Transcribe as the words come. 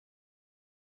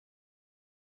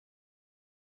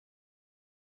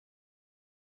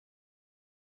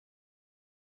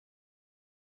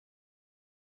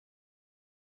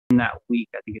that week.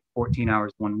 I think it's 14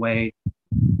 hours one way.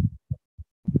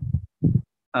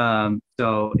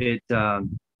 So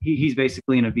he's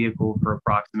basically in a vehicle for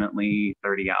approximately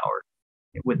 30 hours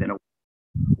within a week.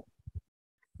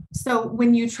 So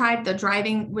when you tried the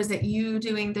driving, was it you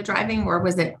doing the driving or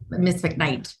was it Miss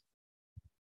McKnight?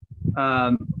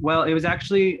 Well, it was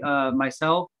actually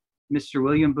myself, Mr.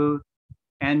 William Booth,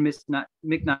 and Miss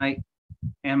McKnight,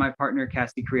 and my partner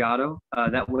Cassie Criado.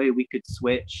 That way we could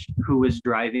switch who was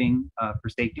driving for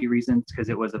safety reasons, because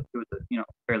it was a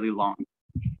fairly long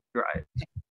drive.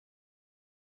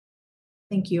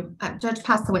 Thank you. Judge,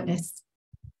 pass the witness.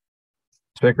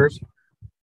 Vickers?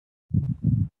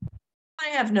 I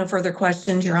have no further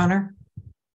questions, Your Honor.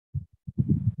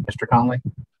 Mr. Conley?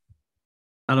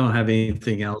 I don't have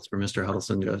anything else for Mr.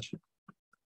 Huddleston, Judge.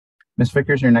 Ms.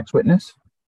 Vickers, your next witness?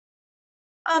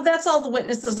 That's all the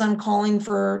witnesses I'm calling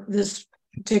for this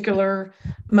particular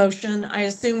motion. I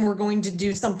assume we're going to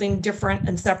do something different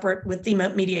and separate with the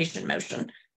mediation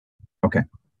motion. Okay.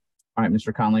 All right,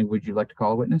 Mr. Conley, would you like to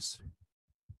call a witness?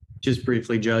 Just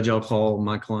briefly, Judge, I'll call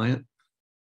my client.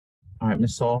 All right,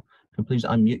 Ms. Saul, can you please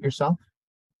unmute yourself?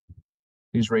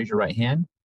 Please raise your right hand.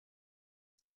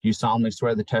 Do you solemnly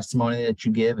swear the testimony that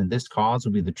you give in this cause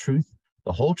will be the truth,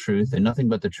 the whole truth, and nothing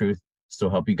but the truth, so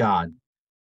help you God?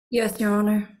 Yes, Your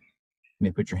Honor. You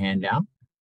may put your hand down.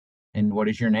 And what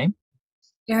is your name?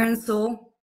 Aaron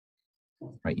Sewell.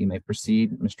 Right, you may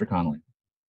proceed, Mr. Connolly.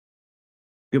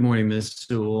 Good morning, Ms.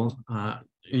 Sewell. Are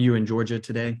you in Georgia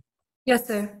today? Yes,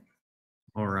 sir.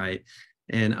 All right.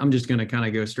 And I'm just going to kind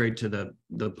of go straight to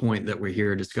the point that we're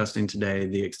here discussing today,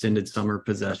 the extended summer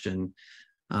possession.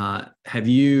 Have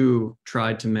you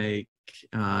tried to make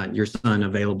your son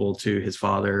available to his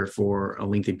father for a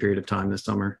lengthy period of time this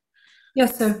summer?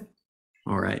 Yes, sir.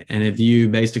 All right. And have you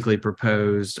basically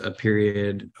proposed a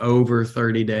period over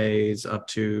 30 days up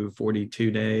to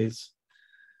 42 days?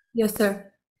 Yes,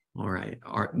 sir. All right.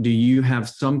 Do you have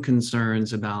some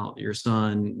concerns about your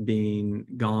son being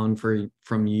gone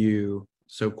from you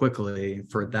so quickly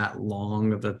for that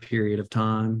long of a period of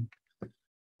time?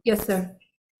 Yes, sir.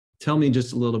 Tell me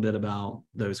just a little bit about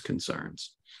those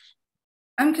concerns.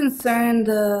 I'm concerned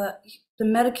the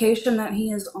medication that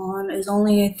he is on is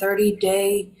only a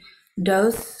 30-day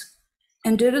dose.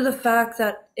 And due to the fact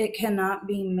that it cannot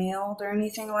be mailed or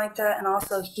anything like that, and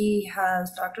also he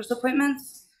has doctor's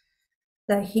appointments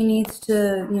that he needs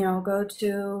to, go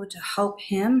to help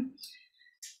him.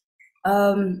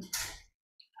 I'm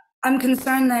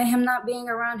concerned that him not being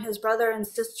around his brother and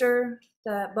sister,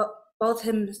 that both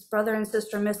his brother and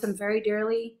sister miss him very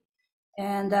dearly,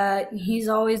 and that he's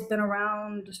always been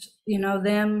around,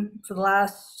 them for the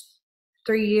last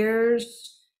 3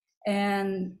 years.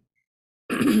 And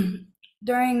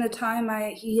during the time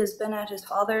he has been at his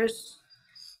father's,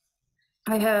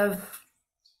 I have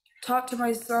talked to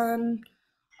my son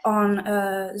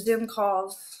on Zoom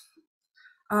calls.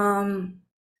 3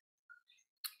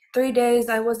 days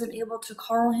I wasn't able to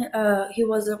call him. He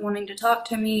wasn't wanting to talk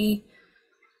to me.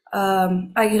 I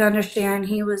can understand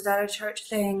he was at a church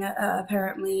thing,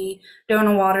 apparently doing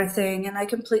a water thing, and I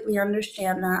completely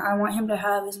understand that. I want him to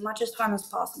have as much as fun as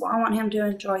possible. I want him to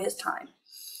enjoy his time.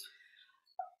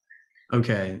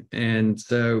 Okay. And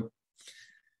so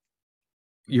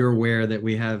you're aware that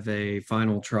we have a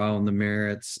final trial on the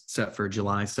merits set for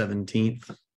July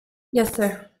 17th? Yes,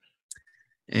 sir.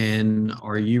 And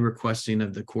are you requesting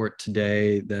of the court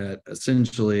today that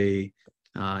essentially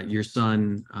your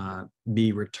son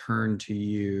be returned to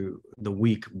you the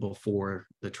week before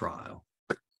the trial?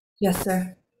 Yes,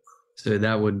 sir. So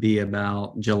that would be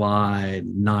about July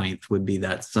 9th would be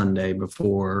that Sunday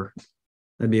before.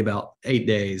 That'd be about 8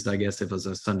 days, I guess, if it was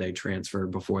a Sunday transfer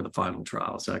before the final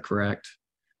trial. Is that correct?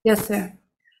 Yes, sir.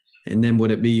 And then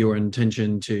would it be your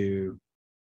intention to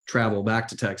travel back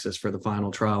to Texas for the final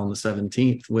trial on the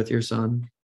 17th with your son?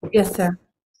 Yes, sir.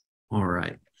 All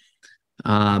right.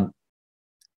 Now,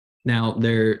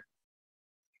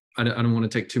 I don't want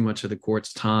to take too much of the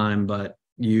court's time, but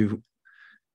you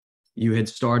had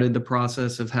started the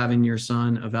process of having your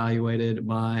son evaluated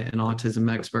by an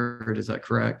autism expert. Is that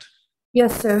correct?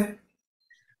 Yes, sir.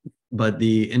 But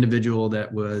the individual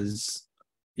that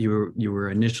you were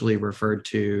initially referred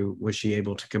to, was she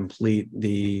able to complete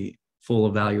the full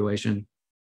evaluation?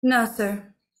 No,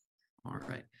 sir. All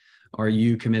right. Are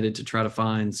you committed to try to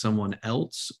find someone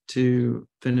else to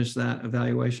finish that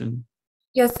evaluation?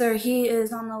 Yes, sir. He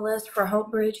is on the list for Hope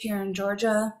Bridge here in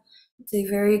Georgia. It's a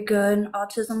very good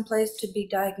autism place to be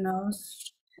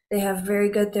diagnosed. They have very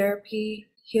good therapy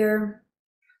here.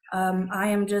 I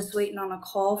am just waiting on a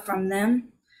call from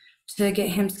them to get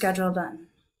him scheduled in.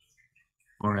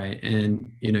 All right. And,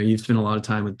 you've spent a lot of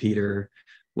time with Peter.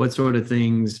 what sort of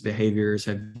things, behaviors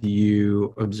have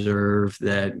you observed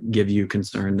that give you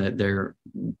concern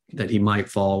that he might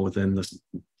fall within the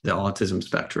autism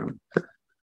spectrum?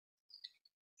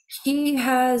 He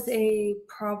has a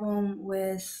problem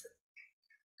with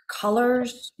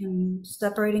colors and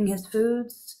separating his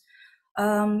foods.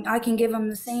 I can give him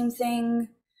the same thing,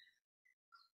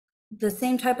 the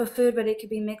same type of food, but it could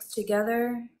be mixed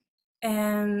together,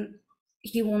 and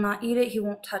he will not eat it. He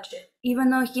won't touch it.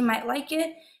 Even though he might like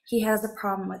it, he has a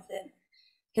problem with it.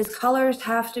 His colors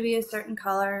have to be a certain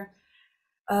color.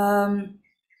 Also,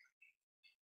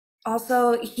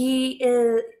 he's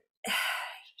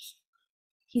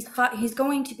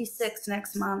going to be 6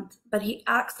 next month, but he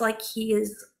acts like he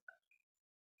is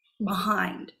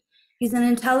behind. He's an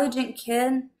intelligent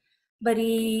kid, but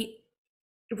he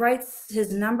writes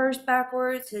his numbers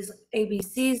backwards, his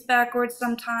ABCs backwards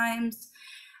sometimes.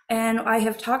 And I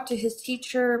have talked to his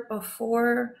teacher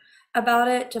before about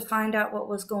it to find out what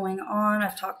was going on.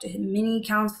 I've talked to many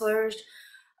counselors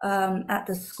at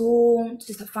the school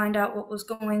to find out what was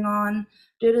going on,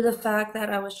 due to the fact that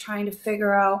I was trying to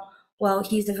figure out, well,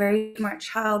 he's a very smart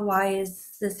child. Why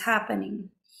is this happening?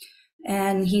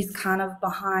 And he's kind of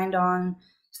behind on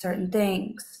certain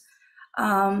things.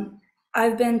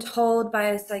 I've been told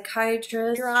by a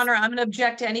psychiatrist. Your Honor, I'm going to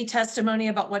object to any testimony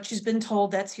about what she's been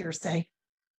told. That's hearsay.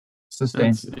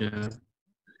 Sustained. Yeah.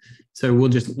 So we'll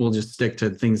just stick to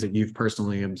things that you've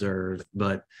personally observed.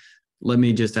 But let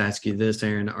me just ask you this,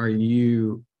 Aaron: are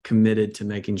you committed to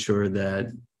making sure that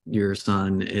your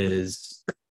son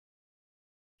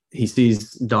he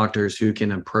sees doctors who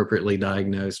can appropriately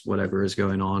diagnose whatever is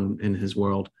going on in his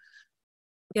world?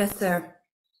 Yes, sir.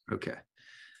 Okay.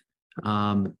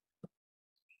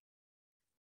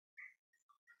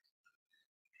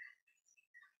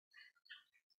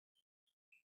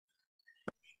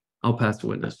 I'll pass the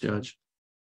witness, Judge.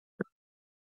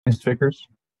 Ms. Vickers?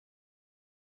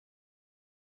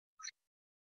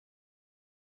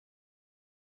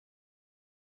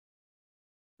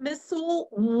 Ms. Sewell,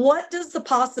 what does the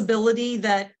possibility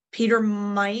that Peter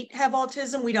might have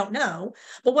autism? We don't know,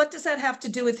 but what does that have to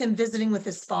do with him visiting with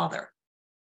his father?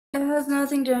 It has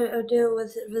nothing to do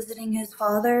with visiting his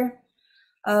father.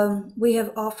 We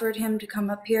have offered him to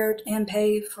come up here and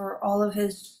pay for all of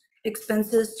his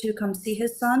expenses to come see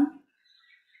his son.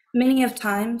 Many of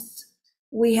times,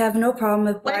 we have no problem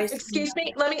with. Wait, excuse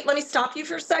me, let me stop you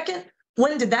for a second.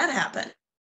 When did that happen?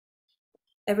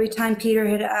 Every time Peter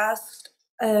had asked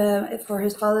for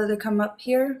his father to come up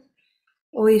here,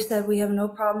 we said we have no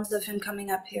problems of him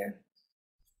coming up here.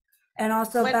 And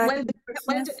also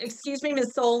excuse me,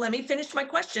 Ms. Soul, let me finish my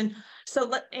question.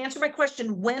 So answer my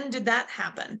question. When did that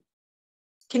happen?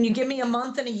 Can you give me a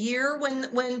month and a year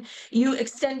when you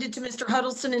extended to Mr.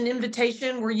 Huddleston an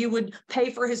invitation where you would pay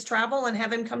for his travel and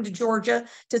have him come to Georgia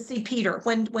to see Peter?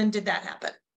 When did that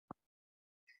happen?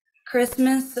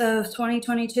 Christmas of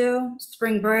 2022,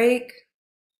 spring break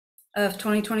of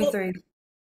 2023.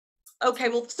 Okay,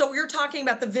 well, so you're talking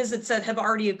about the visits that have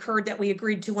already occurred that we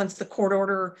agreed to once the court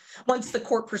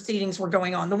proceedings were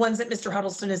going on, the ones that Mr.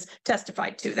 Huddleston has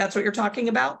testified to. That's what you're talking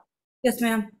about? Yes,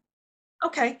 ma'am.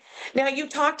 Okay. Now you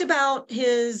talked about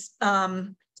his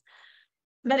medications.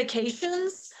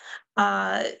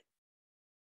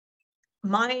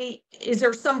 Is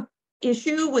there some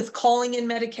issue with calling in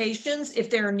medications if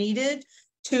they're needed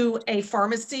to a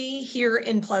pharmacy here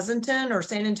in Pleasanton or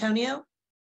San Antonio?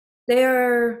 They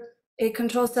are a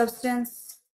controlled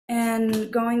substance,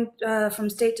 and going from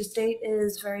state to state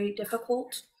is very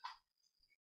difficult.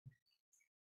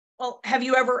 Well, have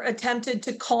you ever attempted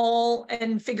to call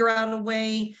and figure out a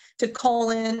way to call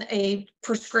in a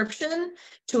prescription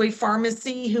to a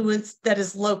pharmacy that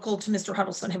is local to Mr.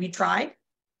 Huddleston? Have you tried?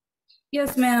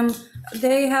 Yes, ma'am.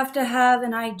 They have to have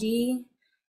an ID.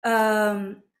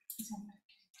 And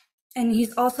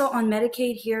he's also on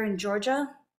Medicaid here in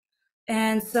Georgia.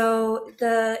 And so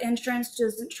the insurance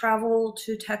doesn't travel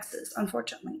to Texas,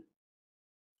 unfortunately.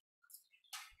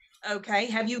 Okay.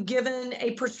 Have you given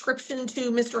a prescription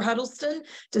to Mr. Huddleston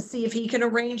to see if he can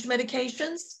arrange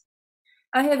medications?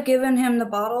 I have given him the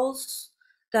bottles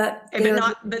that.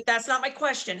 But that's not my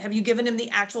question. Have you given him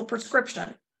the actual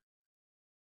prescription?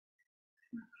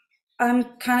 I'm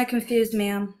kind of confused,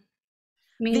 ma'am.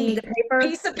 Meaning the paper?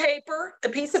 The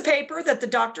piece of paper that the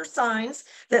doctor signs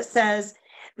that says,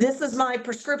 this is my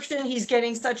prescription, he's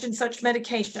getting such and such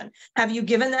medication. Have you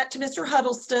given that to Mr.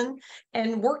 Huddleston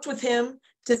and worked with him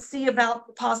to see about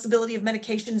the possibility of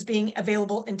medications being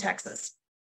available in Texas?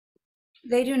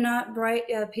 They do not write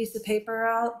a piece of paper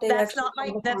out. That's not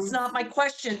my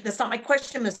question. That's not my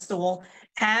question, Ms. Sewell.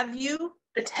 Have you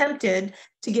attempted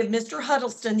to give Mr.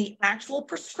 Huddleston the actual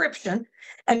prescription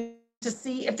and to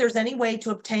see if there's any way to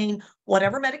obtain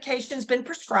whatever medication's been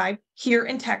prescribed here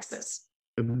in Texas?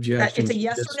 Objection. It's a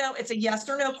yes or no. It's a yes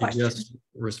or no She question. just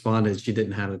responded she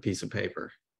didn't have a piece of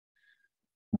paper.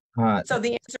 So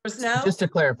the answer is no. Just to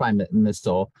clarify, Ms.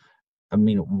 Stoll, I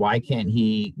mean, why can't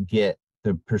he get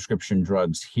the prescription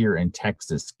drugs here in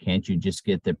Texas? Can't you just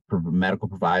get the medical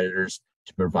providers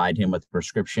to provide him with a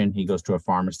prescription? He goes to a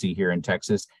pharmacy here in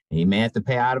Texas, and he may have to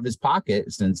pay out of his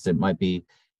pocket since it might be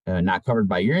not covered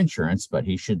by your insurance, but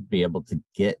he should be able to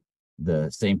get the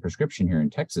same prescription here in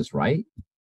Texas, right?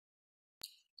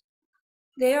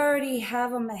 They already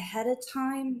have them ahead of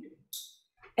time,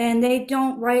 and they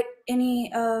don't write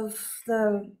any of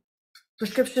the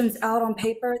prescriptions out on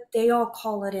paper. They all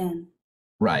call it in.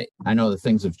 Right. I know that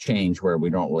things have changed where we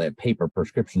don't really have paper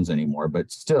prescriptions anymore,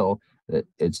 but still,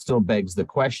 it still begs the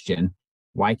question,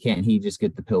 why can't he just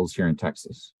get the pills here in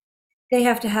Texas? They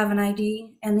have to have an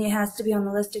ID, and it has to be on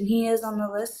the list, and he is on the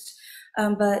list.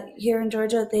 But here in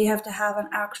Georgia, they have to have an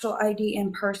actual ID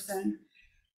in person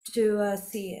to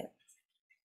see it.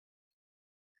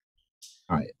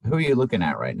 All right. Who are you looking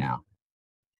at right now?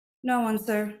 No one,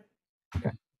 sir.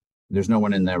 Okay. There's no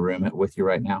one in that room with you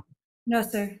right now? No,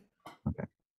 sir. Okay.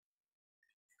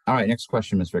 All right. Next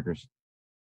question, Ms. Vickers.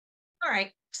 All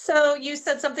right. So you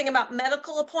said something about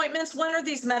medical appointments. When are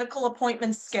these medical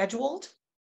appointments scheduled?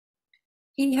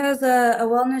 He has a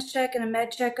wellness check and a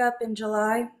med checkup in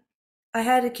July. I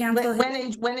had to cancel.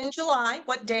 When in July?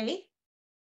 What day?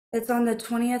 It's on the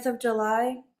 20th of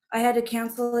July. I had to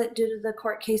cancel it due to the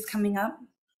court case coming up.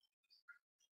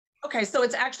 Okay, so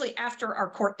it's actually after our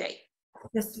court date.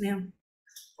 Yes, ma'am.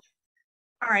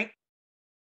 All right.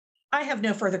 I have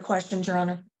no further questions, Your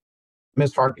Honor.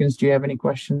 Ms. Harkins, do you have any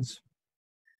questions?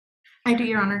 I do,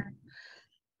 Your Honor.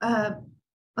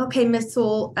 Okay, Ms.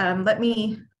 Sewell, let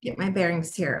me get my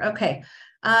bearings here. Okay.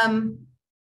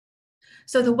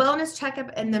 So the wellness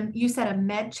checkup and then you said a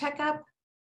med checkup?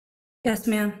 Yes,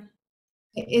 ma'am.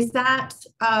 Is that,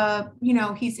 you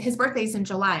know, his birthday's in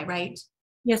July, right?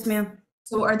 Yes, ma'am.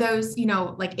 So are those, you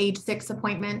know, like age 6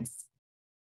 appointments?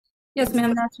 Yes,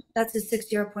 ma'am. That's a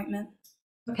 6-year appointment.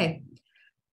 Okay.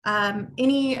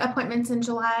 Any appointments in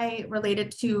July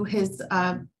related to his,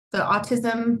 the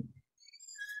autism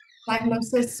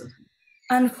diagnosis?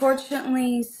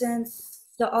 Unfortunately, since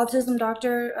the autism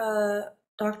doctor,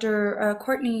 Dr.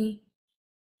 Courtney,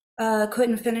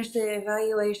 couldn't finish the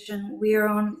evaluation, we are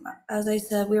on, as I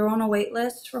said, we were on a wait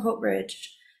list for Hope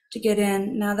Ridge to get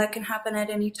in. Now that can happen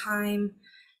at any time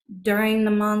during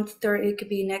the month, or it could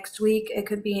be next week. It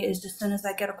could be as soon as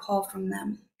I get a call from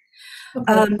them.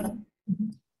 Okay.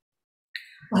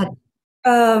 Go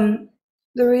ahead.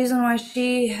 The reason why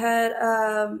she had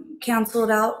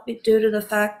canceled out due to the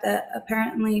fact that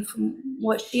apparently from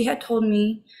what she had told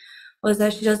me was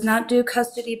that she does not do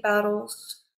custody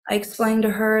battles. I explained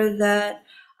to her that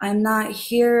I'm not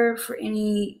here for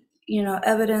any, you know,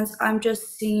 evidence. I'm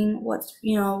just seeing what's,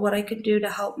 you know, what I could do to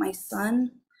help my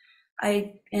son.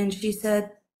 And she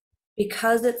said,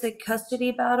 because it's a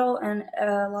custody battle and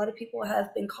a lot of people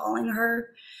have been calling her,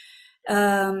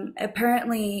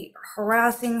 apparently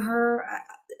harassing her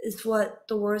is what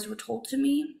the words were told to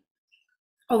me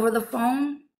over the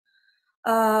phone.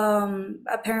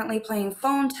 Apparently playing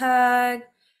phone tag.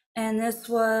 And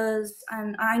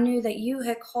I knew that you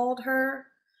had called her.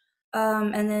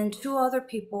 And then 2 other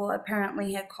people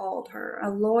apparently had called her, a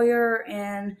lawyer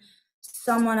and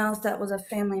someone else that was a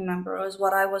family member, is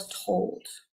what I was told.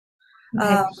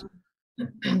 Okay.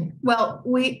 Well,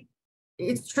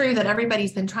 it's true that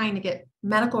everybody's been trying to get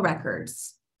medical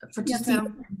records for Yes, see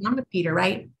ma'am. what's with Peter,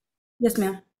 right? Yes,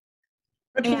 ma'am.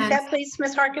 Repeat And- that, please,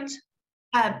 Ms. Harkins.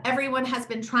 Everyone has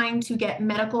been trying to get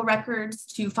medical records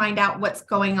to find out what's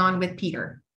going on with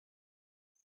Peter.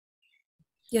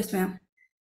 Yes, ma'am.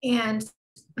 And,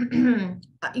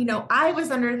 you know, I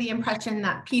was under the impression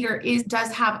that Peter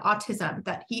does have autism,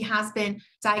 that he has been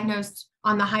diagnosed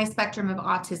on the high spectrum of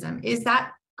autism. Is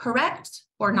that correct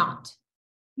or not?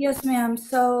 Yes, ma'am.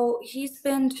 So he's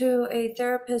been to a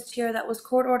therapist here that was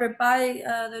court ordered by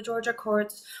the Georgia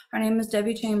courts. Her name is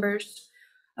Debbie Chambers.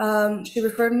 She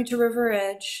referred me to River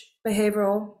Edge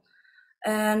Behavioral,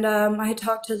 and I had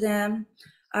talked to them.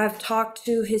 I've talked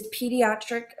to his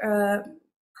pediatric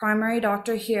primary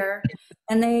doctor here,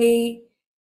 and they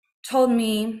told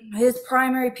me his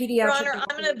primary pediatric Your Honor, doctor.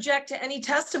 I'm going to object to any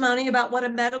testimony about what a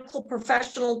medical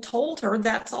professional told her.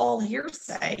 That's all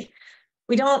hearsay.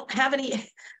 We don't have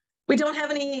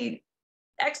any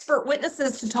expert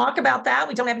witnesses to talk about that.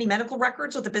 We don't have any medical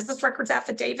records or the business records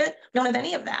affidavit. We don't have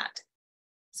any of that.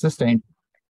 Sustained.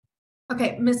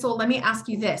 Okay, Ms. Sewell, let me ask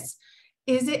you this.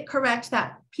 is it correct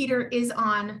that Peter is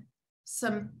on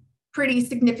some pretty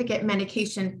significant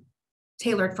medication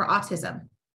tailored for autism?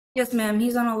 Yes, ma'am.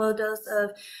 He's on a low dose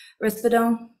of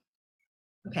risperidone.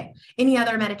 Okay. Any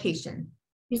other medication?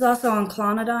 He's also on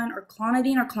clonidine or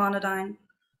clonidine.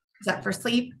 Is that for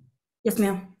sleep? Yes,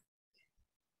 ma'am.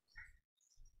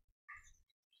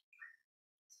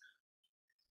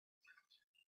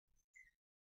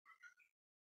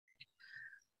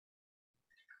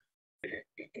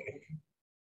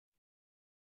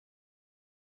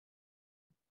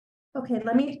 Okay,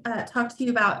 let me talk to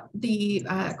you about the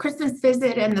Christmas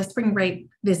visit and the spring break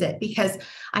visit, because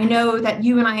I know that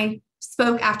you and I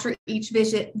spoke after each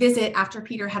visit after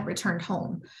Peter had returned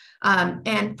home.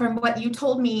 And from what you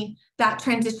told me, that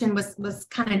transition was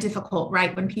kind of difficult,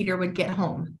 right, when Peter would get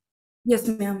home. Yes,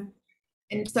 ma'am.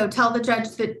 And so tell the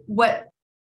judge that what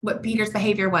Peter's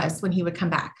behavior was when he would come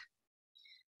back.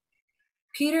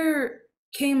 Peter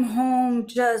came home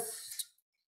just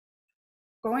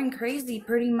going crazy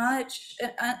pretty much.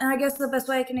 And I guess the best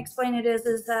way I can explain it is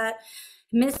that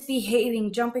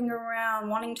misbehaving, jumping around,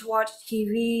 wanting to watch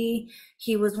TV.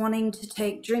 He was wanting to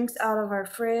take drinks out of our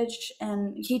fridge,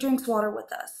 and he drinks water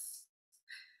with us.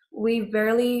 We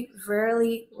very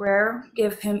rare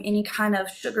give him any kind of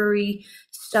sugary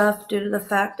stuff due to the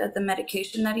fact that the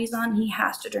medication that he's on, he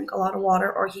has to drink a lot of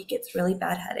water or he gets really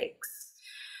bad headaches.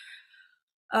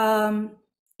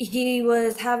 He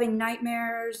was having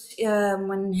nightmares.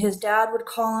 When his dad would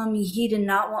call him, he did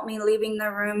not want me leaving the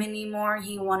room anymore.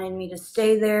 He wanted me to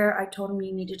stay there. I told him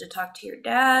you needed to talk to your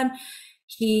dad.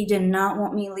 He did not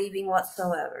want me leaving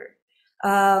whatsoever.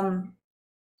 I've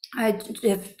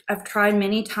tried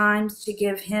many times to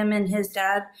give him and his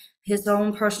dad his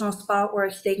own personal spot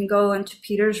where they can go into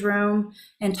Peter's room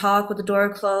and talk with the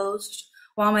door closed,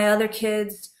 while my other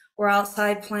kids were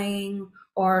outside playing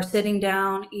or sitting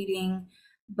down eating.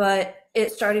 But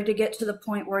it started to get to the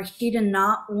point where he did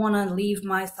not want to leave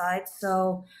my side.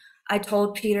 So I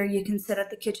told Peter, you can sit at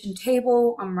the kitchen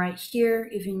table. I'm right here.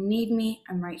 If you need me,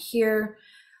 I'm right here.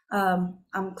 I'm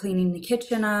cleaning the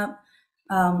kitchen up.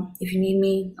 If you need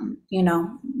me,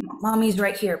 mommy's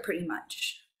right here pretty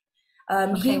much.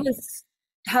 Okay. He was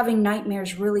having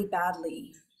nightmares really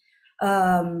badly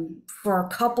for a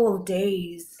couple of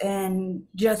days and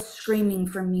just screaming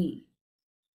for me.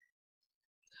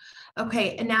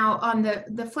 Okay, and now on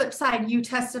the flip side, you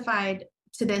testified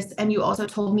to this, and you also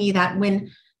told me that when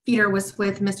Peter was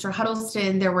with Mr.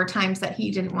 Huddleston, there were times that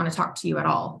he didn't want to talk to you at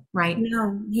all, right?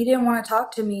 No, he didn't want to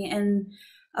talk to me, and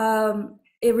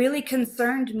it really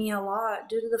concerned me a lot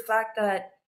due to the fact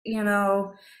that,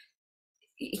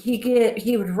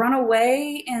 he would run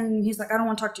away and he's like, I don't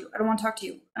want to talk to you. I don't want to talk to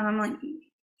you. And I'm like,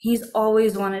 he's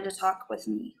always wanted to talk with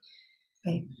me.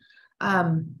 Okay.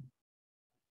 And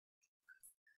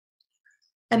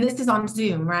this is on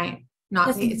Zoom, right?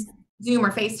 Not it's Zoom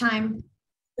or FaceTime?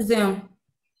 Zoom.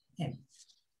 Okay.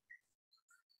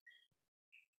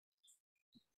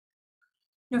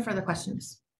 No further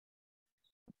questions.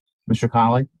 Mr.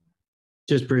 Conley?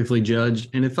 Just briefly, Judge,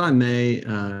 and if I may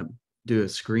do a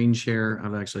screen share,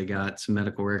 I've actually got some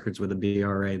medical records with a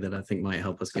BRA that I think might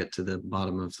help us get to the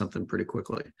bottom of something pretty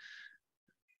quickly.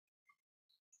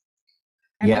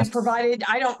 And Yes. we provided,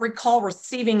 I don't recall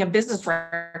receiving a business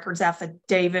records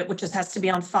affidavit, which just has to be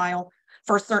on file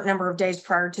for a certain number of days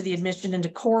prior to the admission into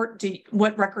court.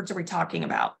 What records are we talking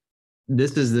about?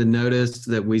 This is the notice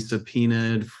that we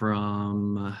subpoenaed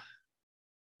from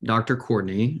Dr.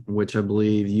 Courtney, which I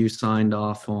believe you signed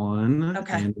off on.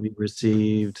 Okay. And we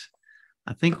received,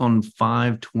 I think, on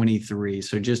 5/23,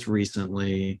 so just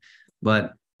recently.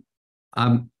 But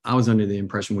I was under the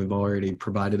impression we've already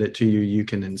provided it to you. You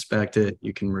can inspect it,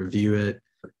 you can review it.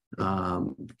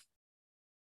 Well,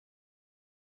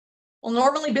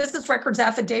 normally business records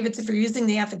affidavits, if you're using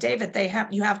the affidavit,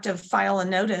 you have to file a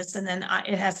notice, and then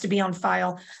it has to be on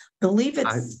file. I believe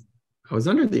it's. I was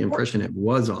under the impression it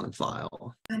was on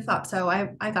file. I thought so.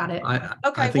 I got it.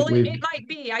 Okay, I think well, it might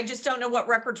be. I just don't know what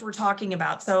records we're talking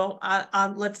about. So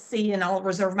let's see, and I'll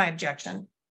reserve my objection.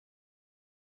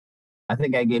 I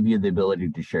think I gave you the ability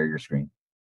to share your screen.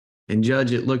 And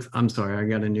Judge, I'm sorry, I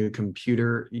got a new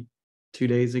computer 2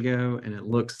 days ago, and it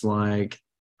looks like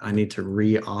I need to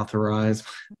reauthorize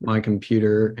my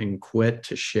computer and quit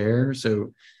to share.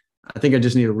 So I think I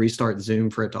just need to restart Zoom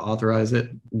for it to authorize it.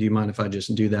 Do you mind if I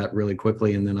just do that really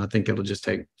quickly? And then I think it'll just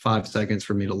take 5 seconds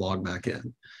for me to log back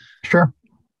in. Sure.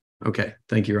 Okay.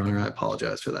 Thank you, Your Honor. I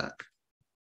apologize for that.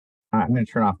 All right, I'm going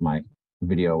to turn off my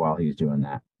video while he's doing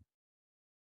that.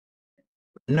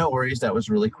 No worries. That was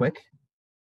really quick.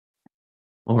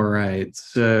 All right.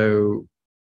 So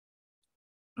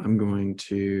I'm going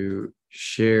to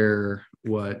share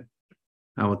what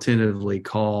I will tentatively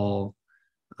call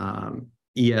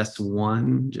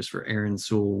ES1, just for Aaron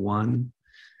Sewell 1.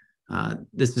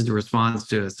 This is the response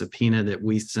to a subpoena that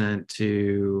we sent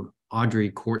to Audrey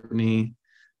Courtney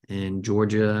in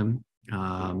Georgia.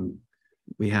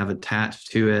 We have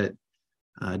attached to it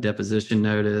a deposition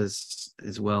notice,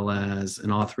 as well as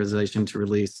an authorization to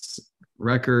release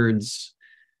records.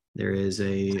 There is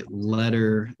a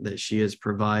letter that she has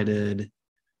provided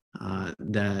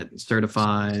that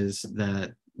certifies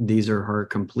that these are her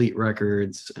complete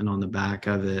records, and on the back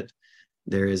of it,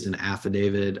 there is an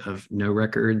affidavit of no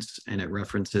records, and it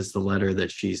references the letter that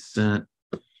she sent.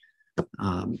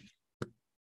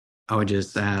 I would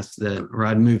just ask that, or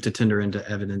I'd move to tender into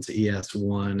evidence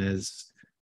ES1 as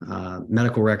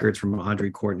medical records from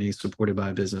Audrey Courtney supported by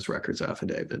a business records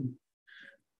affidavit.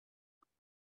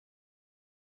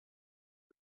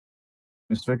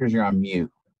 Ms. Vickers, you're on mute.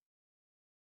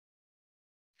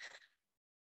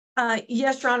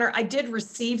 Yes, Your Honor, I did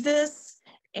receive this,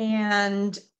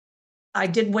 and I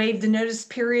did waive the notice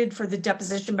period for the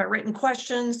deposition by written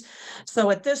questions. So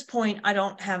at this point, I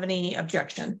don't have any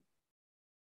objection.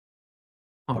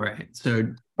 All right,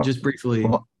 so just briefly.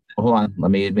 Hold on,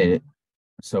 let me admit it.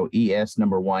 So ES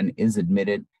number 1 is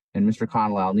admitted, and Mr.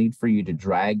 Connolly, I'll need for you to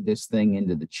drag this thing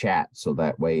into the chat, so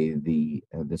that way the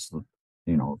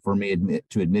for me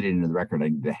to admit it into the record, I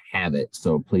need to have it.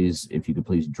 So please, if you could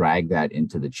please drag that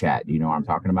into the chat. Do you know what I'm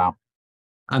talking about?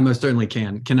 I most certainly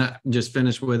can. Can I just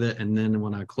finish with it, and then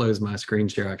when I close my screen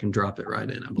share, I can drop it right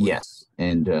in? Yes,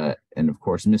 and of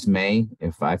course, Miss May,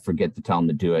 if I forget to tell them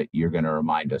to do it, you're going to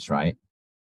remind us, right?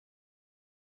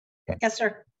 Okay. Yes,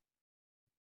 sir.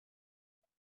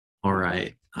 All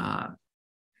right,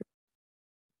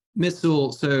 Ms.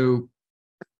 Sewell. So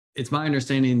it's my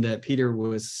understanding that Peter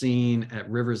was seen at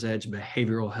Rivers Edge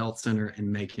Behavioral Health Center in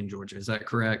Macon, Georgia. Is that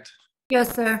correct?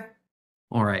 Yes, sir.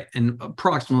 All right. And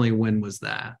approximately when was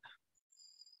that?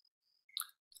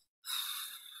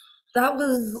 That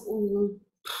was,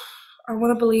 I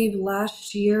want to believe,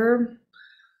 last year,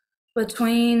 right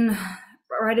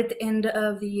at the end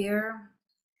of the year.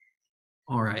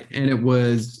 All right. And it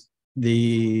was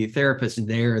the therapist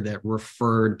there that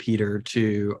referred Peter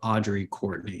to Audrey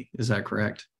Courtney. Is that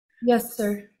correct? Yes,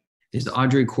 sir. Is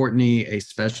Audrey Courtney a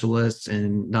specialist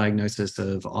in diagnosis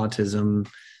of autism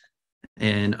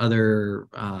and other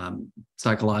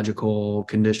psychological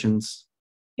conditions?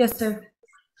 Yes, sir.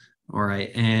 All right.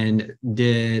 And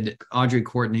did Audrey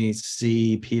Courtney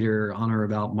see Peter on or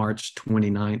about March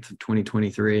 29th of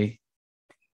 2023?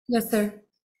 Yes, sir.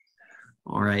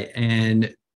 All right.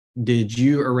 And did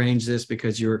you arrange this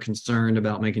because you were concerned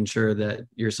about making sure that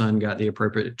your son got the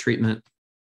appropriate treatment?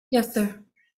 Yes, sir.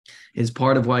 Is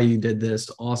part of why you did this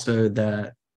also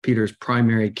that Peter's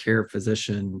primary care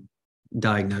physician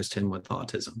diagnosed him with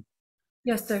autism?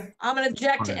 Yes, sir. I'm going to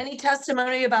object to any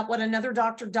testimony about what another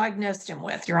doctor diagnosed him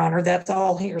with, Your Honor. That's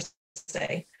all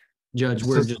hearsay. Judge,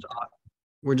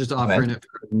 we're just offering it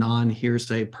for a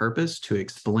non-hearsay purpose to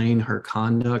explain her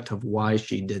conduct of why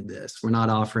she did this. We're not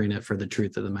offering it for the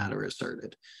truth of the matter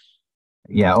asserted.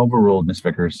 Yeah, overruled, Ms.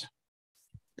 Vickers.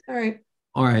 All right.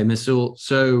 All right, Ms. Sewell.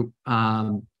 So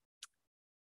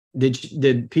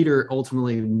did Peter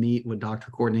ultimately meet with Dr.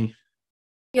 Courtney?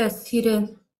 Yes, he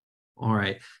did. All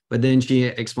right. But then she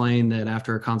explained that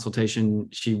after a consultation,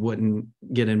 she wouldn't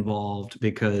get involved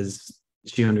because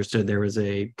she understood there was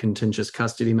a contentious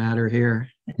custody matter here.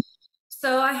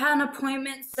 So I had an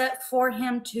appointment set for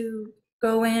him to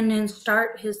go in and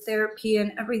start his therapy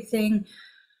and everything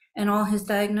and all his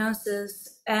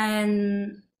diagnosis.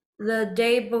 And the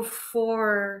day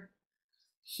before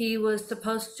he was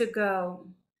supposed to go,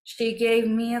 she gave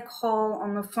me a call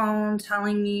on the phone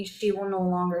telling me she will no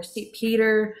longer see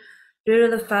Peter due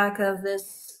to the fact of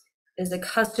this is a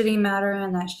custody matter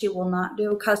and that she will not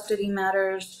do custody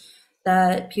matters,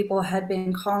 that people had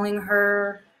been calling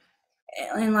her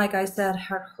and, like I said,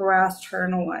 harassed her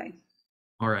in a way.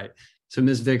 All right. So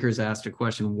Ms. Vickers asked a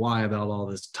question, why about all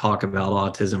this talk about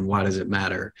autism? Why does it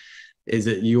matter? Is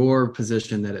it your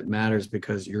position that it matters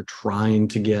because you're trying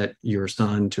to get your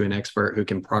son to an expert who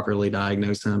can properly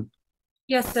diagnose him?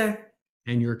 Yes, sir.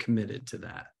 And you're committed to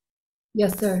that?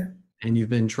 Yes, sir. And you've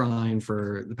been trying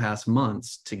for the past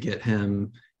months to get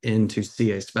him in to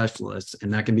see a specialist,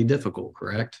 and that can be difficult,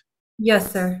 correct?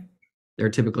 Yes, sir. They're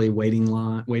typically waiting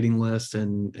lists,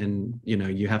 and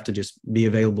you have to just be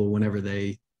available whenever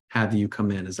they have you come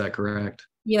in. Is that correct?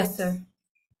 Yes, sir.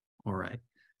 All right.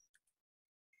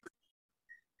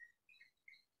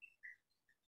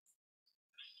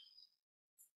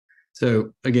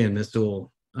 So again, Ms.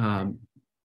 Sewell,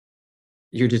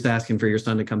 you're just asking for your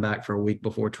son to come back for a week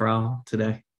before trial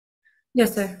today?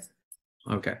 Yes, sir.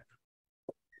 Okay.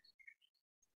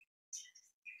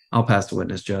 I'll pass the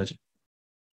witness, Judge.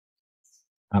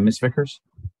 Ms. Vickers,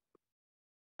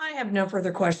 I have no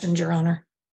further questions, Your Honor.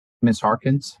 Ms.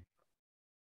 Harkins.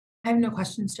 I have no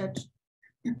questions, Judge.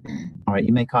 All right,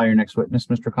 you may call your next witness,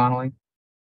 Mr. Connolly.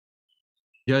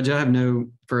 Judge, I have no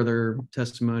further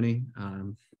testimony.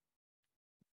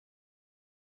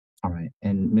 All right,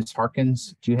 and Ms.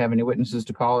 Harkins, do you have any witnesses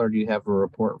to call, or do you have a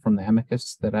report from the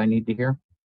amicus that I need to hear?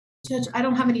 Judge, I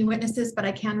don't have any witnesses, but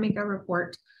I can make a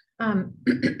report.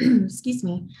 Excuse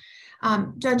me.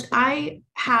 Judge, I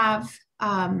have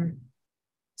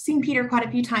seen Peter quite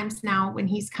a few times now when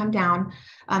he's come down.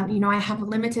 I have a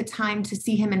limited time to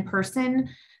see him in person,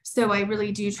 so I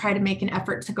really do try to make an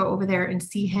effort to go over there and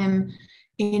see him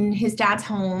in his dad's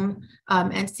home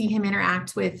and see him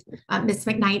interact with Ms.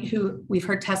 McKnight, who we've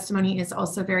heard testimony is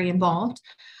also very involved.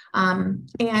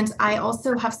 And I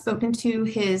also have spoken to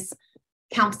his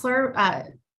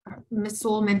counselor. Ms.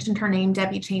 Sewell mentioned her name,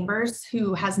 Debbie Chambers,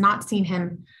 who has not seen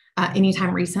him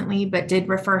anytime recently, but did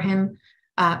refer him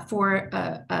for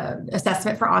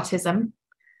assessment for autism.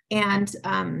 And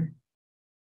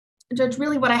Judge,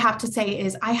 really what I have to say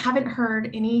is I haven't heard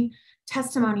any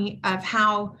testimony of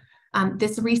how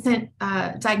this recent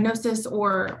diagnosis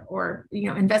or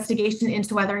investigation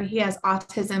into whether he has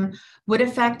autism would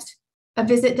affect a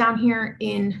visit down here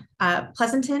in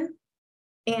Pleasanton.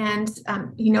 And,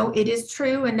 it is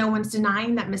true, and no one's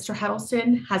denying that Mr.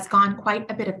 Huddleston has gone quite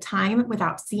a bit of time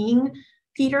without seeing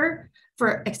Peter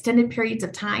for extended periods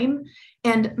of time.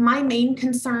 And my main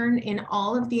concern in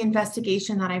all of the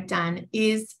investigation that I've done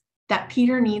is that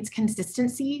Peter needs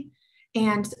consistency.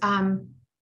 And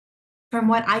from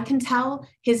what I can tell,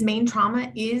 his main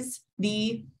trauma is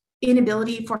the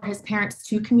inability for his parents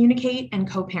to communicate and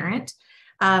co-parent.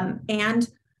 And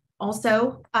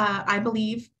also, I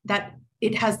believe that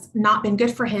it has not been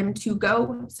good for him to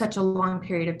go such a long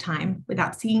period of time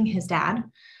without seeing his dad.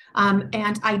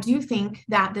 And I do think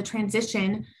that the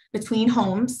transition between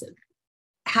homes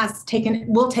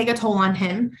will take a toll on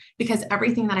him, because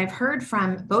everything that I've heard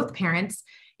from both parents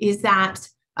is that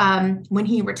when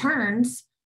he returns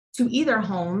to either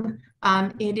home,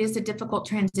 it is a difficult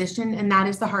transition, and that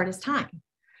is the hardest time.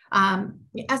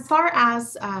 As far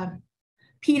as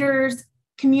Peter's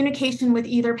communication with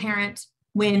either parent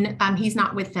when he's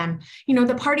not with them,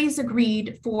 the parties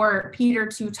agreed for Peter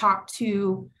to talk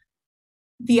to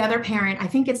the other parent. I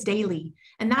think it's daily,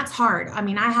 and that's hard. I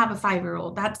mean, I have a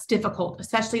 5-year-old. That's difficult,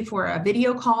 especially for a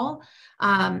video call.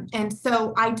 And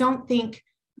so I don't think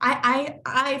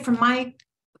I from my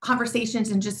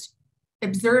conversations and just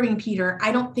observing Peter,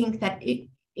 I don't think that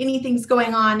anything's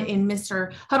going on in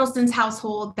Mr. Huddleston's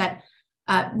household that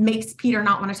makes Peter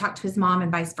not want to talk to his mom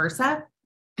and vice versa.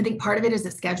 I think part of it is a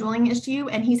scheduling issue,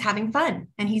 and he's having fun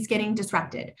and he's getting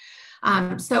disrupted.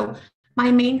 So my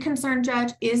main concern,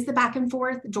 Judge, is the back and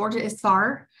forth. Georgia is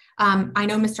far. I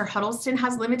know Mr. Huddleston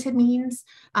has limited means,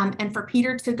 and for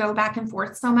Peter to go back and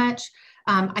forth so much,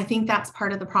 I think that's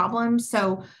part of the problem.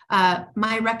 So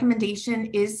my recommendation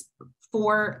is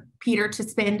for Peter to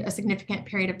spend a significant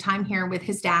period of time here with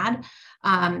his dad,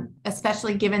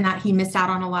 especially given that he missed out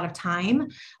on a lot of time.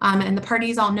 And the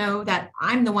parties all know that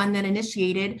I'm the one that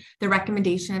initiated the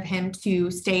recommendation of him to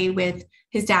stay with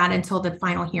his dad until the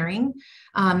final hearing.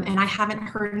 And I haven't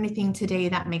heard anything today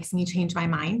that makes me change my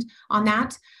mind on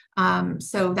that.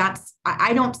 So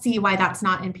I don't see why that's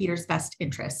not in Peter's best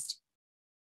interest.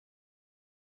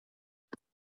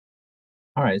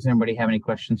 All right, does anybody have any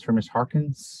questions for Ms.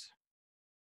 Harkins?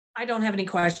 I don't have any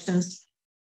questions.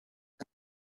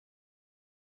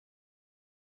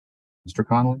 Mr.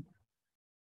 Connolly?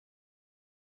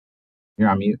 You're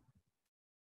on mute.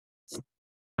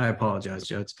 I apologize,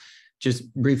 Judge.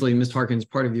 Just briefly, Ms. Harkins,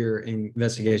 part of your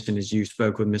investigation is you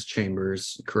spoke with Ms.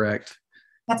 Chambers, correct?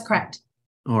 That's correct.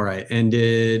 All right.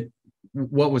 And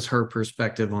what was her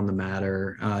perspective on the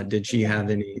matter? Did she have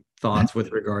any thoughts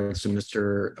with regards to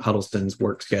Mr. Huddleston's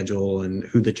work schedule and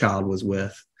who the child was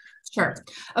with? Sure.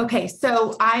 Okay.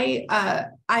 So I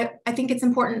think it's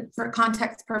important for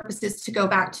context purposes to go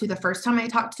back to the first time I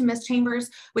talked to Ms. Chambers,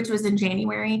 which was in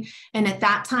January. And at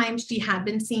that time, she had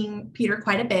been seeing Peter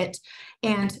quite a bit.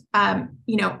 And,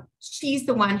 she's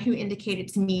the one who indicated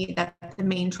to me that the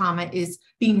main trauma is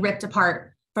being ripped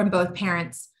apart from both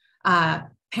parents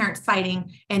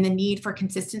fighting and the need for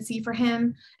consistency for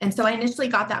him. And so I initially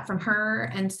got that from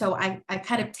her. And so I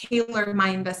kind of tailored my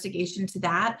investigation to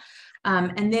that.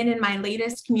 And then in my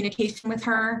latest communication with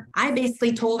her, I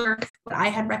basically told her what I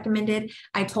had recommended.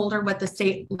 I told her what the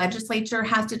state legislature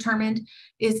has determined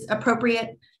is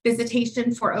appropriate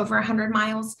visitation for over 100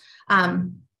 miles.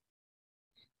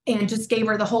 And just gave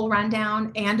her the whole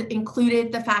rundown and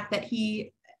included the fact that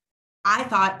he I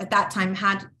thought at that time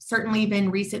had certainly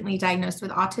been recently diagnosed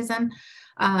with autism.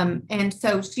 And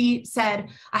so she said,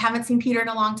 I haven't seen Peter in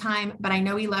a long time, but I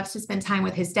know he loves to spend time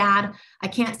with his dad. I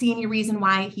can't see any reason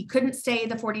why he couldn't stay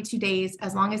the 42 days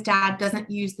as long as dad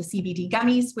doesn't use the CBD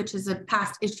gummies, which is a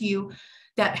past issue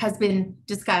that has been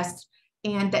discussed,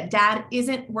 and that dad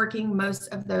isn't working most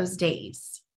of those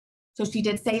days. So she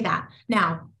did say that.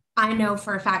 Now, I know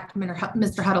for a fact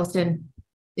Mr. Huddleston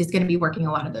is going to be working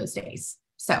a lot of those days.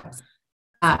 So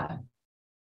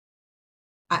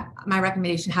my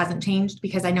recommendation hasn't changed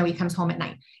because I know he comes home at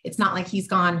night. It's not like he's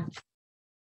gone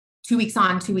 2 weeks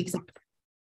on, 2 weeks off.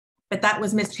 But that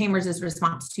was Ms. Chambers'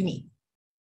 response to me.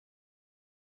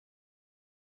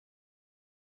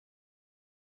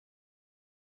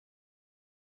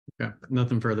 Okay,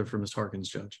 nothing further for Ms. Harkins,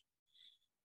 Judge.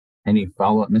 Any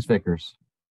follow-up, Ms. Vickers?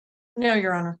 No,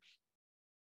 Your Honor.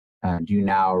 Do you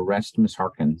now arrest Ms.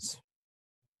 Harkins?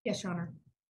 Yes, Your Honor.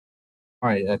 All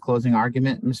right, a closing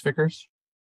argument, Ms. Vickers?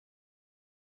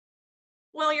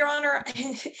 Well, Your Honor,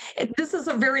 this is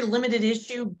a very limited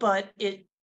issue, but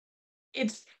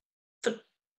it's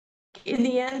in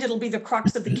the end, it'll be the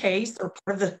crux of the case, or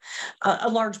part of a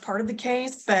large part of the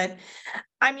case. But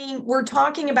I mean, we're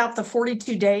talking about the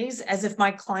 42 days as if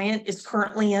my client is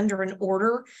currently under an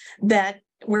order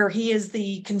where he is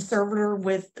the conservator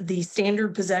with the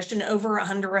standard possession over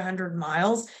 100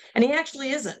 miles, and he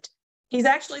actually isn't. He's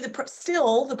actually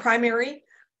still the primary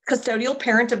custodial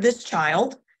parent of this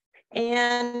child.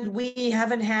 And we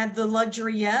haven't had the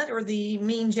luxury yet, or the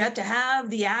means yet, to have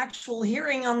the actual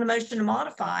hearing on the motion to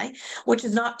modify, which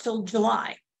is not till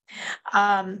July.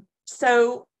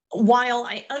 So while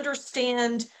I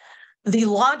understand the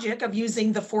logic of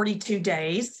using the 42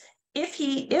 days,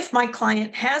 if my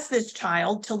client has this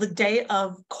child till the day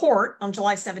of court on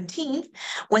July 17th,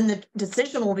 when the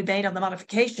decision will be made on the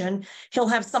modification, he'll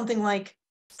have something like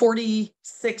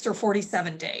 46 or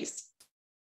 47 days.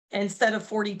 Instead of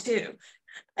 42.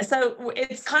 So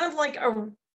it's kind of like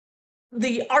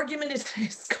the argument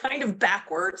is kind of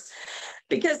backwards,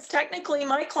 because technically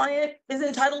my client is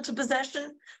entitled to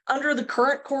possession under the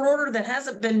current court order that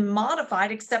hasn't been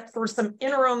modified except for some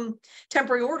interim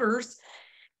temporary orders.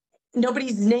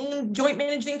 Nobody's named joint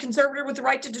managing conservator with the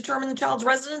right to determine the child's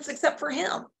residence except for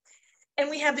him. And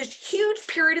we have this huge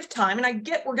period of time, and I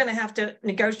get we're going to have to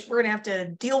negotiate, we're going to have to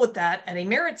deal with that at a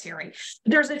merits hearing.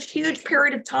 There's this huge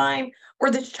period of time where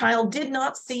this child did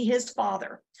not see his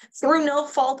father through no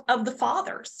fault of the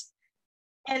father's.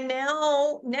 And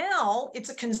now it's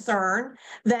a concern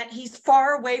that he's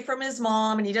far away from his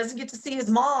mom and he doesn't get to see his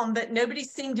mom, but nobody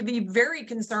seemed to be very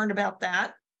concerned about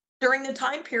that during the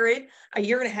time period, a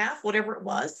year and a half, whatever it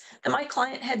was, that my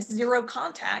client had zero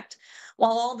contact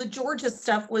while all the Georgia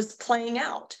stuff was playing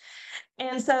out.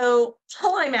 And so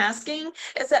all I'm asking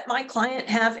is that my client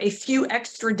have a few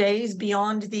extra days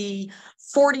beyond the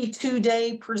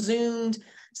 42-day presumed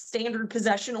standard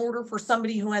possession order for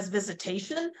somebody who has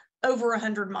visitation over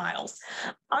 100 miles.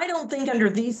 I don't think under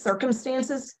these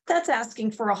circumstances, that's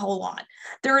asking for a whole lot.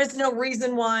 There is no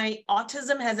reason why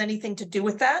autism has anything to do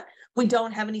with that. We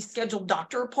don't have any scheduled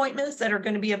doctor appointments that are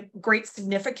going to be of great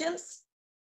significance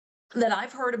that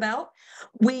I've heard about.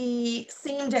 We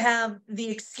seem to have the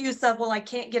excuse of, well, I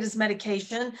can't get his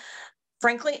medication.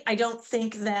 Frankly, I don't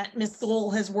think that Ms.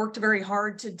 Sewell has worked very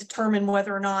hard to determine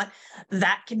whether or not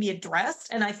that can be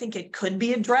addressed, and I think it could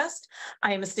be addressed.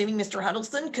 I am assuming Mr.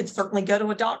 Huddleston could certainly go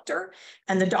to a doctor,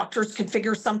 and the doctors could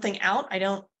figure something out.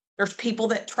 There's people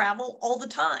that travel all the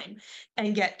time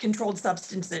and get controlled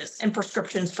substances and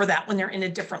prescriptions for that when they're in a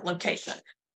different location.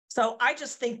 So I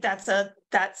just think that's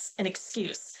an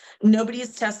excuse. Nobody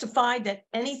has testified that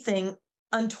anything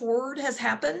untoward has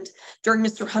happened during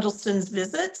Mr. Huddleston's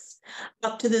visits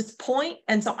up to this point.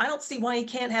 And so I don't see why he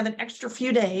can't have an extra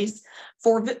few days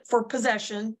for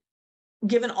possession,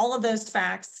 given all of those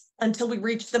facts, until we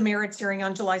reach the merits hearing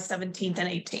on July 17th and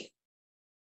 18th.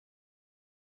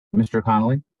 Mr.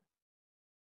 Connolly?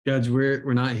 Judge,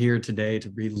 we're not here today to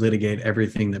relitigate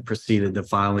everything that preceded the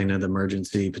filing of the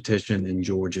emergency petition in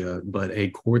Georgia, but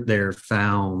a court there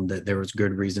found that there was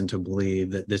good reason to believe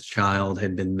that this child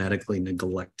had been medically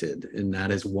neglected, and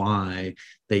that is why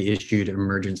they issued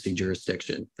emergency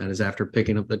jurisdiction. That is after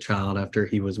picking up the child after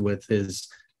he was with his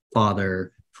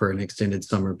father for an extended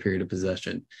summer period of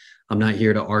possession. I'm not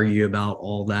here to argue about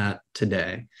all that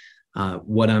today.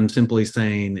 What I'm simply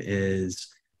saying is,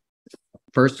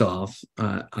 first off,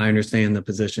 I understand the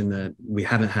position that we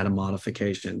haven't had a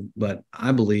modification, but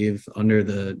I believe under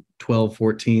the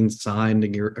 1214 signed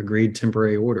agreed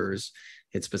temporary orders,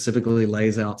 it specifically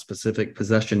lays out specific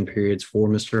possession periods for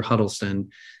Mr. Huddleston.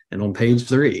 And on page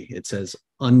 3, it says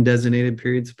undesignated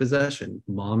periods of possession.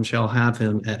 Mom shall have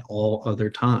him at all other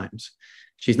times.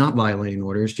 She's not violating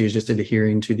orders. She's just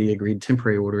adhering to the agreed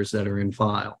temporary orders that are in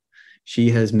file.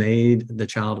 She has made the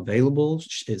child available.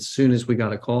 As soon as we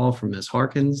got a call from Ms.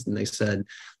 Harkins and they said,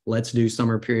 let's do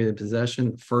summer period of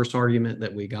possession, first argument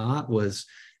that we got was,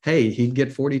 hey, he'd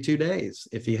get 42 days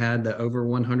if he had the over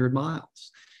 100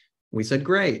 miles. We said,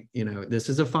 great. You know, this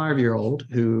is a 5-year-old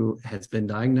who has been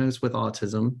diagnosed with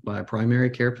autism by a primary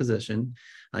care physician.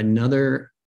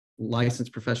 Another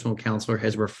licensed professional counselor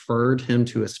has referred him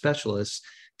to a specialist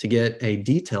to get a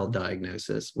detailed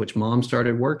diagnosis, which mom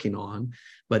started working on,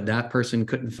 but that person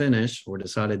couldn't finish or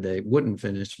decided they wouldn't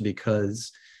finish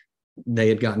because they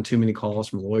had gotten too many calls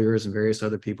from lawyers and various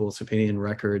other people's opinion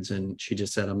records. And she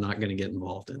just said, I'm not going to get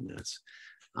involved in this.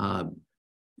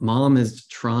 Mom is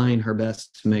trying her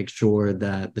best to make sure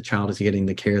that the child is getting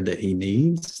the care that he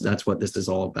needs. That's what this is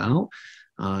all about.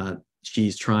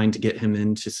 She's trying to get him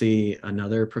in to see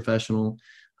another professional.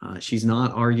 She's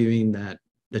not arguing that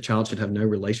the child should have no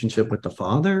relationship with the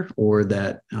father or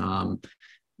that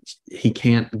he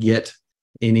can't get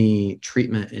any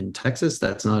treatment in Texas.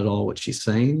 That's not at all what she's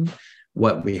saying.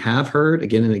 What we have heard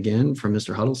again and again from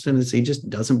Mr. Huddleston is he just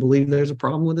doesn't believe there's a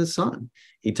problem with his son.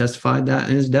 He testified that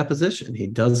in his deposition. He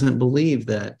doesn't believe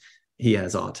that he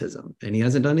has autism, and he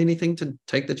hasn't done anything to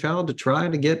take the child to try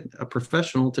to get a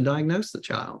professional to diagnose the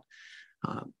child.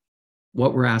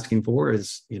 What we're asking for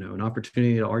is, you know, an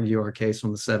opportunity to argue our case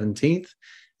on the 17th,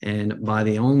 and by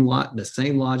the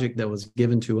same logic that was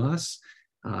given to us,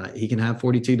 he can have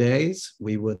 42 days.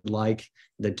 We would like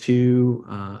the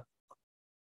 2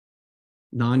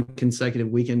 non-consecutive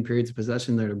weekend periods of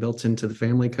possession that are built into the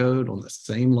family code on the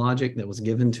same logic that was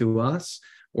given to us,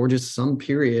 or just some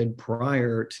period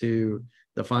prior to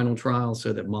the final trial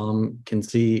so that mom can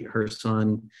see her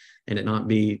son and it not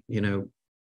be, you know,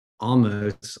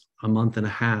 almost a month and a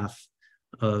half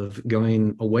of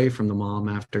going away from the mom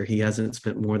after he hasn't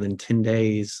spent more than 10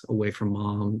 days away from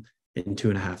mom in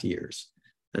 2.5 years.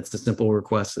 That's the simple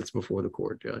request that's before the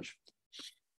court, Judge.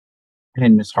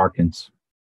 And Ms. Harkins.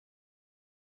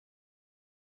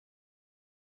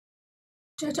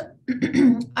 Judge,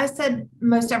 I said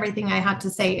most everything I had to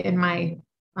say in my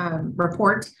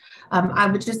report. I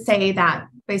would just say that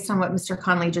based on what Mr.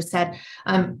 Conley just said,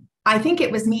 I think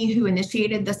it was me who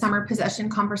initiated the summer possession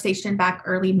conversation back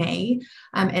early May.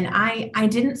 And I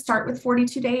didn't start with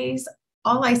 42 days.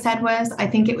 All I said was, I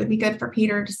think it would be good for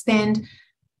Peter to spend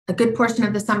a good portion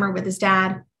of the summer with his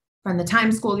dad from the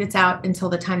time school gets out until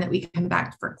the time that we come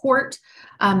back for court.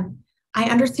 I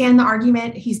understand the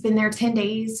argument. He's been there 10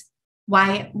 days.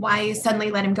 Why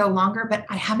suddenly let him go longer? But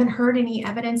I haven't heard any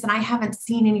evidence and I haven't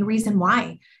seen any reason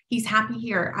why. He's happy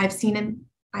here. I've seen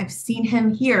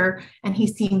him here and he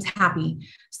seems happy.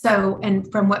 So,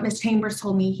 and from what Ms. Chambers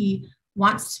told me, he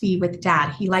wants to be with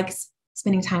dad. He likes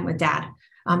spending time with dad.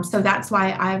 So that's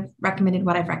why I've recommended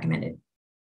what I've recommended.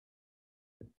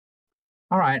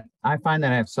 All right. I find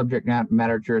that I have subject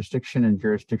matter jurisdiction and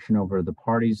jurisdiction over the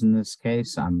parties in this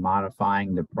case. I'm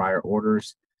modifying the prior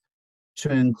orders to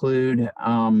include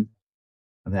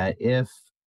that if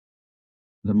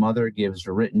the mother gives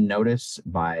a written notice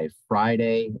by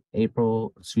Friday,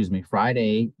 June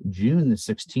the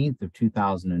 16th of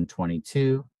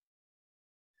 2022,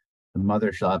 the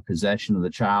mother shall have possession of the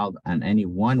child on any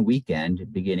one weekend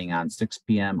beginning on 6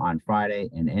 p.m. on Friday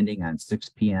and ending on 6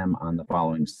 p.m. on the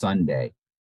following Sunday.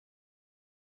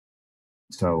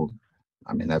 So,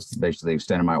 I mean, that's basically the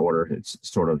extent of my order. It's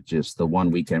sort of just the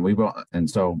one weekend. And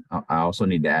so I also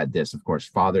need to add this. Of course,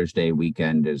 Father's Day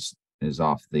weekend is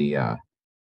off the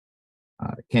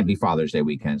can't be Father's Day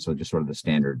weekend. So just sort of the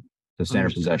standard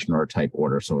possession or type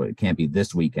order. So it can't be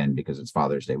this weekend because it's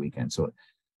Father's Day weekend. So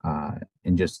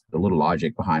and just a little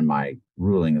logic behind my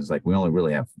ruling is like we only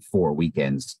really have 4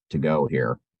 weekends to go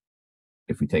here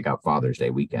if we take out Father's Day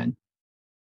weekend.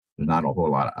 There's not a whole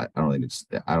lot. I don't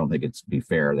think it's be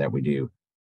fair that we do.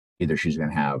 Either she's going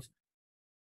to have.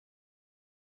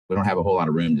 We don't have a whole lot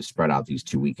of room to spread out these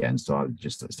 2 weekends, so I'll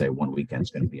just say 1 weekend is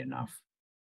going to be enough.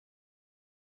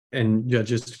 And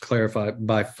just to clarify,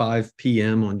 by 5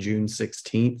 p.m. on June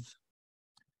 16th.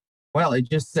 Well, it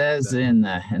just says in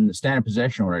the standard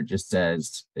possession order, it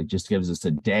just gives us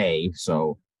a day.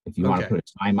 So if you want to put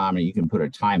a time on it, you can put a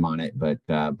time on it. But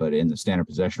in the standard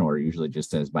possession order, usually just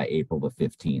says by April the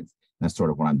 15th. That's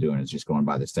sort of what I'm doing is just going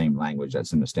by the same language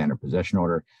that's in the standard possession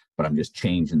order, but I'm just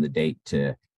changing the date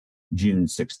to June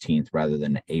 16th rather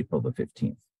than April the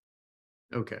 15th.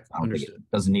 Okay, understood.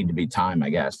 It doesn't need to be time, I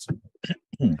guess.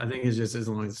 I think it's just as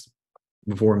long as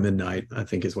before midnight, I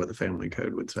think is what the family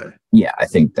code would say. Yeah, I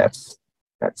think that's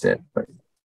it. But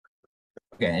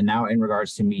Okay, and now in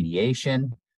regards to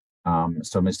mediation,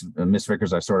 so Ms.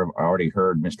 Vickers, I sort of already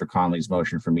heard Mr. Conley's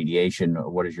motion for mediation.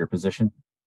 What is your position?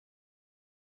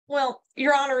 Well,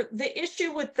 Your Honor, the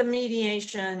issue with the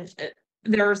mediation,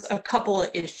 there's a couple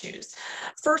of issues.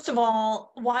 First of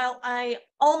all, while I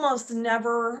almost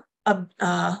never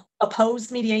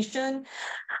oppose mediation,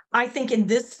 I think in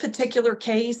this particular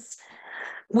case,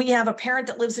 we have a parent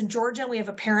that lives in Georgia. We have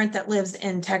a parent that lives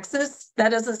in Texas.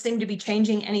 That doesn't seem to be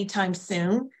changing anytime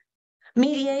soon.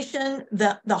 Mediation,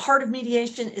 the heart of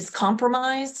mediation is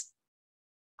compromise.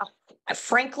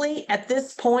 Frankly, at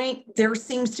this point, there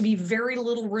seems to be very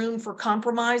little room for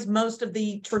compromise. Most of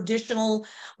the traditional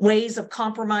ways of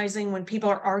compromising when people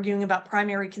are arguing about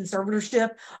primary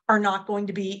conservatorship are not going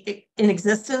to be in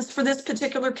existence for this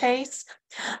particular case.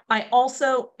 I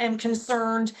also am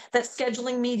concerned that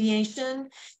scheduling mediation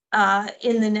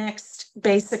in the next,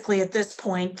 basically at this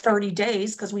point, 30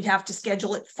 days, because we'd have to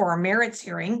schedule it for a merits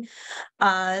hearing,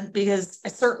 because I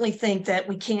certainly think that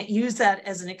we can't use that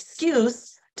as an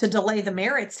excuse to delay the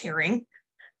merits hearing.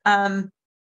 I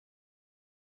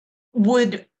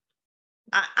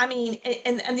mean,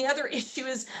 and the other issue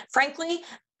is, frankly,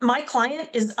 my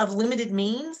client is of limited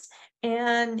means,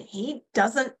 and at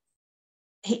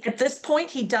this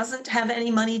point, he doesn't have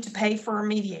any money to pay for a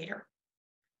mediator.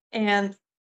 And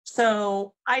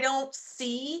so I don't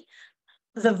see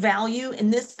the value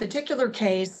in this particular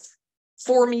case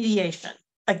for mediation.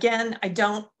 Again, I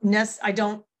don't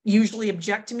usually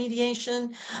object to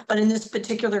mediation, but in this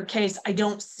particular case, I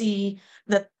don't see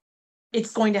that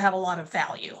it's going to have a lot of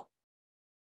value.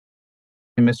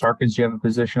 And Ms. Harkins, do you have a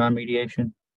position on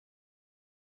mediation?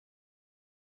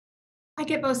 I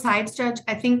get both sides, Judge.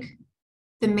 I think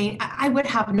I would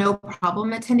have no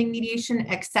problem attending mediation,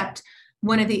 except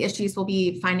one of the issues will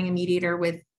be finding a mediator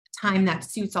with time that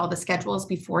suits all the schedules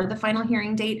before the final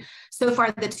hearing date. So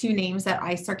far, the two names that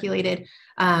I circulated,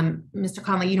 Mr.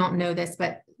 Conley, you don't know this,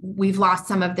 but we've lost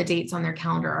some of the dates on their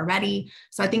calendar already.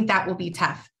 So I think that will be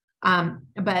tough.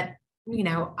 But, you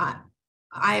know,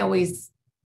 I always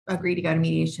agree to go to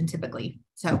mediation typically.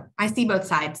 So I see both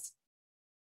sides.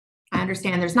 I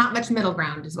understand there's not much middle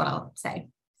ground is what I'll say.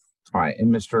 All right,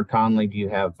 and Mr. Conley, do you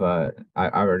have, I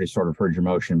already sort of heard your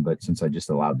motion, but since I just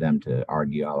allowed them to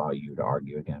argue, I'll allow you to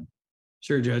argue again.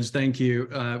 Sure, Judge. Thank you.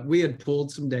 We had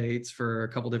pulled some dates for a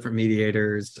couple different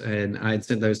mediators, and I had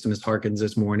sent those to Ms. Harkins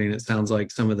this morning. It sounds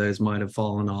like some of those might have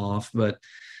fallen off, but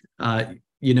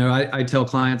you know, I tell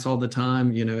clients all the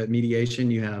time, you know, at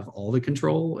mediation, you have all the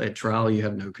control. At trial, you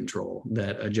have no control.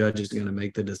 That a judge is going to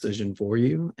make the decision for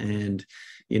you. And,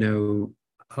 you know,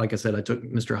 like I said, I took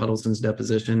Mr. Huddleston's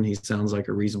deposition. He sounds like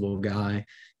a reasonable guy.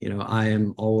 You know, I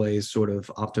am always sort of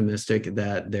optimistic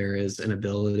that there is an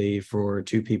ability for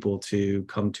two people to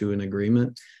come to an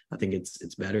agreement. I think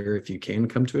it's better if you can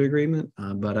come to an agreement,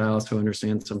 but I also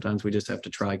understand sometimes we just have to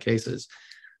try cases.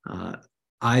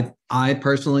 I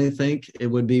personally think it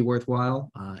would be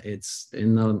worthwhile. It's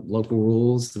in the local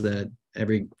rules that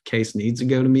every case needs to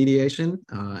go to mediation,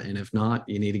 and if not,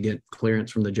 you need to get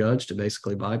clearance from the judge to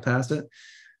basically bypass it.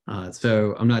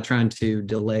 So I'm not trying to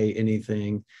delay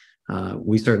anything.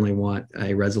 We certainly want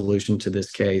a resolution to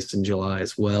this case in July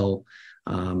as well.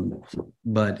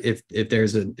 But if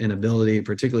there's an ability,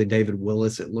 particularly David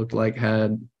Willis, it looked like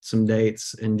had some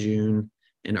dates in June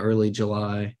and early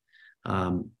July.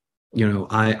 You know,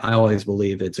 I always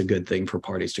believe it's a good thing for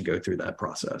parties to go through that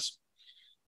process.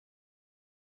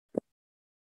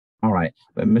 All right,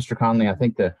 but Mr. Conley, I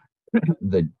think the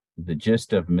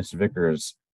gist of Ms.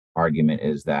 Vickers' argument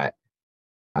is that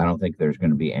I don't think there's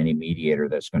going to be any mediator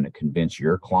that's going to convince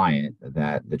your client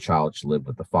that the child should live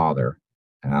with the father.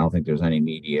 And I don't think there's any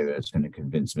mediator that's going to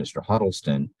convince Mr.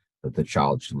 Huddleston that the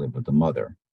child should live with the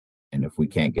mother. And if we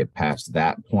can't get past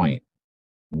that point,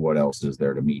 what else is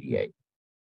there to mediate?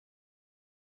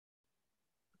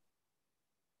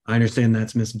 I understand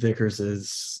that's Ms.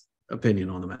 Vickers' opinion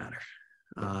on the matter.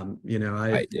 You know,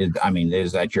 I mean,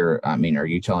 is that are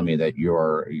you telling me that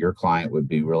your client would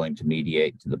be willing to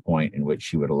mediate to the point in which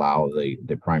she would allow the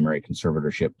primary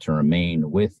conservatorship to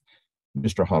remain with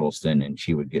Mr. Huddleston and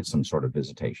she would get some sort of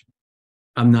visitation?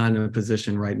 I'm not in a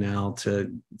position right now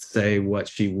to say what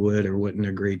she would or wouldn't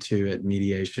agree to at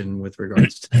mediation with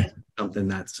regards to something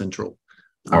that's central.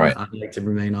 All right. I'd like to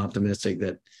remain optimistic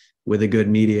that with a good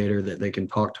mediator that they can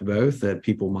talk to both, that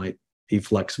people might be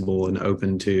flexible and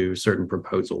open to certain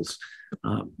proposals.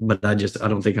 But I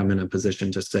don't think I'm in a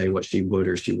position to say what she would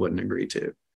or she wouldn't agree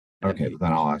to. Okay,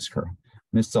 then I'll ask her.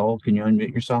 Ms. Zoll, can you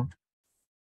unmute yourself?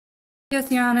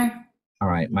 Yes, Your Honor. All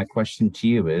right, my question to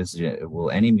you is, will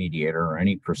any mediator or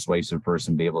any persuasive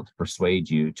person be able to persuade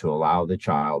you to allow the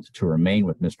child to remain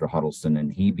with Mr. Huddleston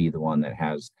and he be the one that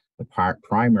has the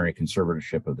primary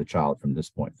conservatorship of the child from this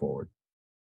point forward?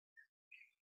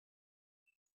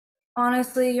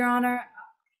 Honestly, Your Honor,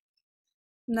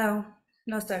 no,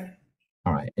 sir.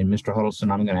 All right, and Mr.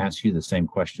 Huddleston, I'm going to ask you the same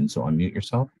question, so unmute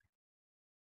yourself.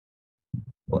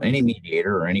 Will any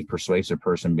mediator or any persuasive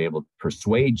person be able to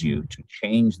persuade you to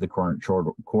change the current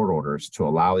court orders to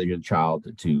allow your child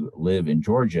to live in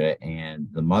Georgia and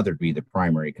the mother be the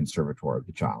primary conservator of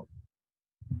the child?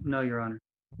 No, Your Honor.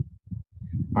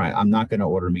 All right, I'm not going to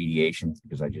order mediation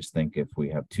because I just think if we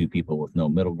have two people with no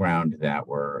middle ground,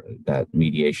 that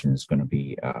mediation is going to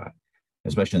be,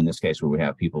 especially in this case where we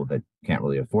have people that can't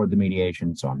really afford the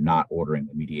mediation. So I'm not ordering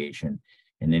the mediation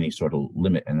in any sort of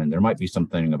limit. And then there might be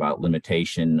something about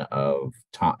limitation of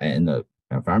time. And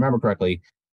if I remember correctly,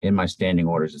 in my standing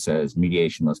orders, it says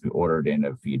mediation must be ordered. And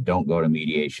if you don't go to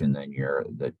mediation, then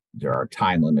there are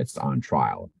time limits on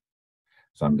trial.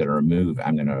 So I'm going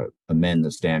to amend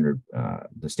the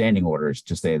standing orders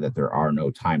to say that there are no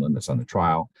time limits on the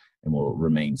trial and will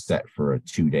remain set for a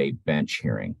 2-day bench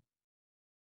hearing.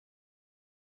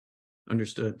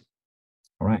 Understood.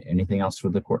 All right. Anything else for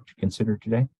the court to consider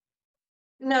today?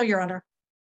 No, Your Honor.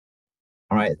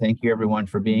 All right. Thank you, everyone,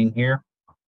 for being here.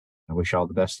 I wish you all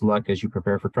the best of luck as you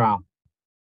prepare for trial.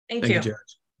 Thank Thank you. you,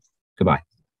 Judge. Goodbye.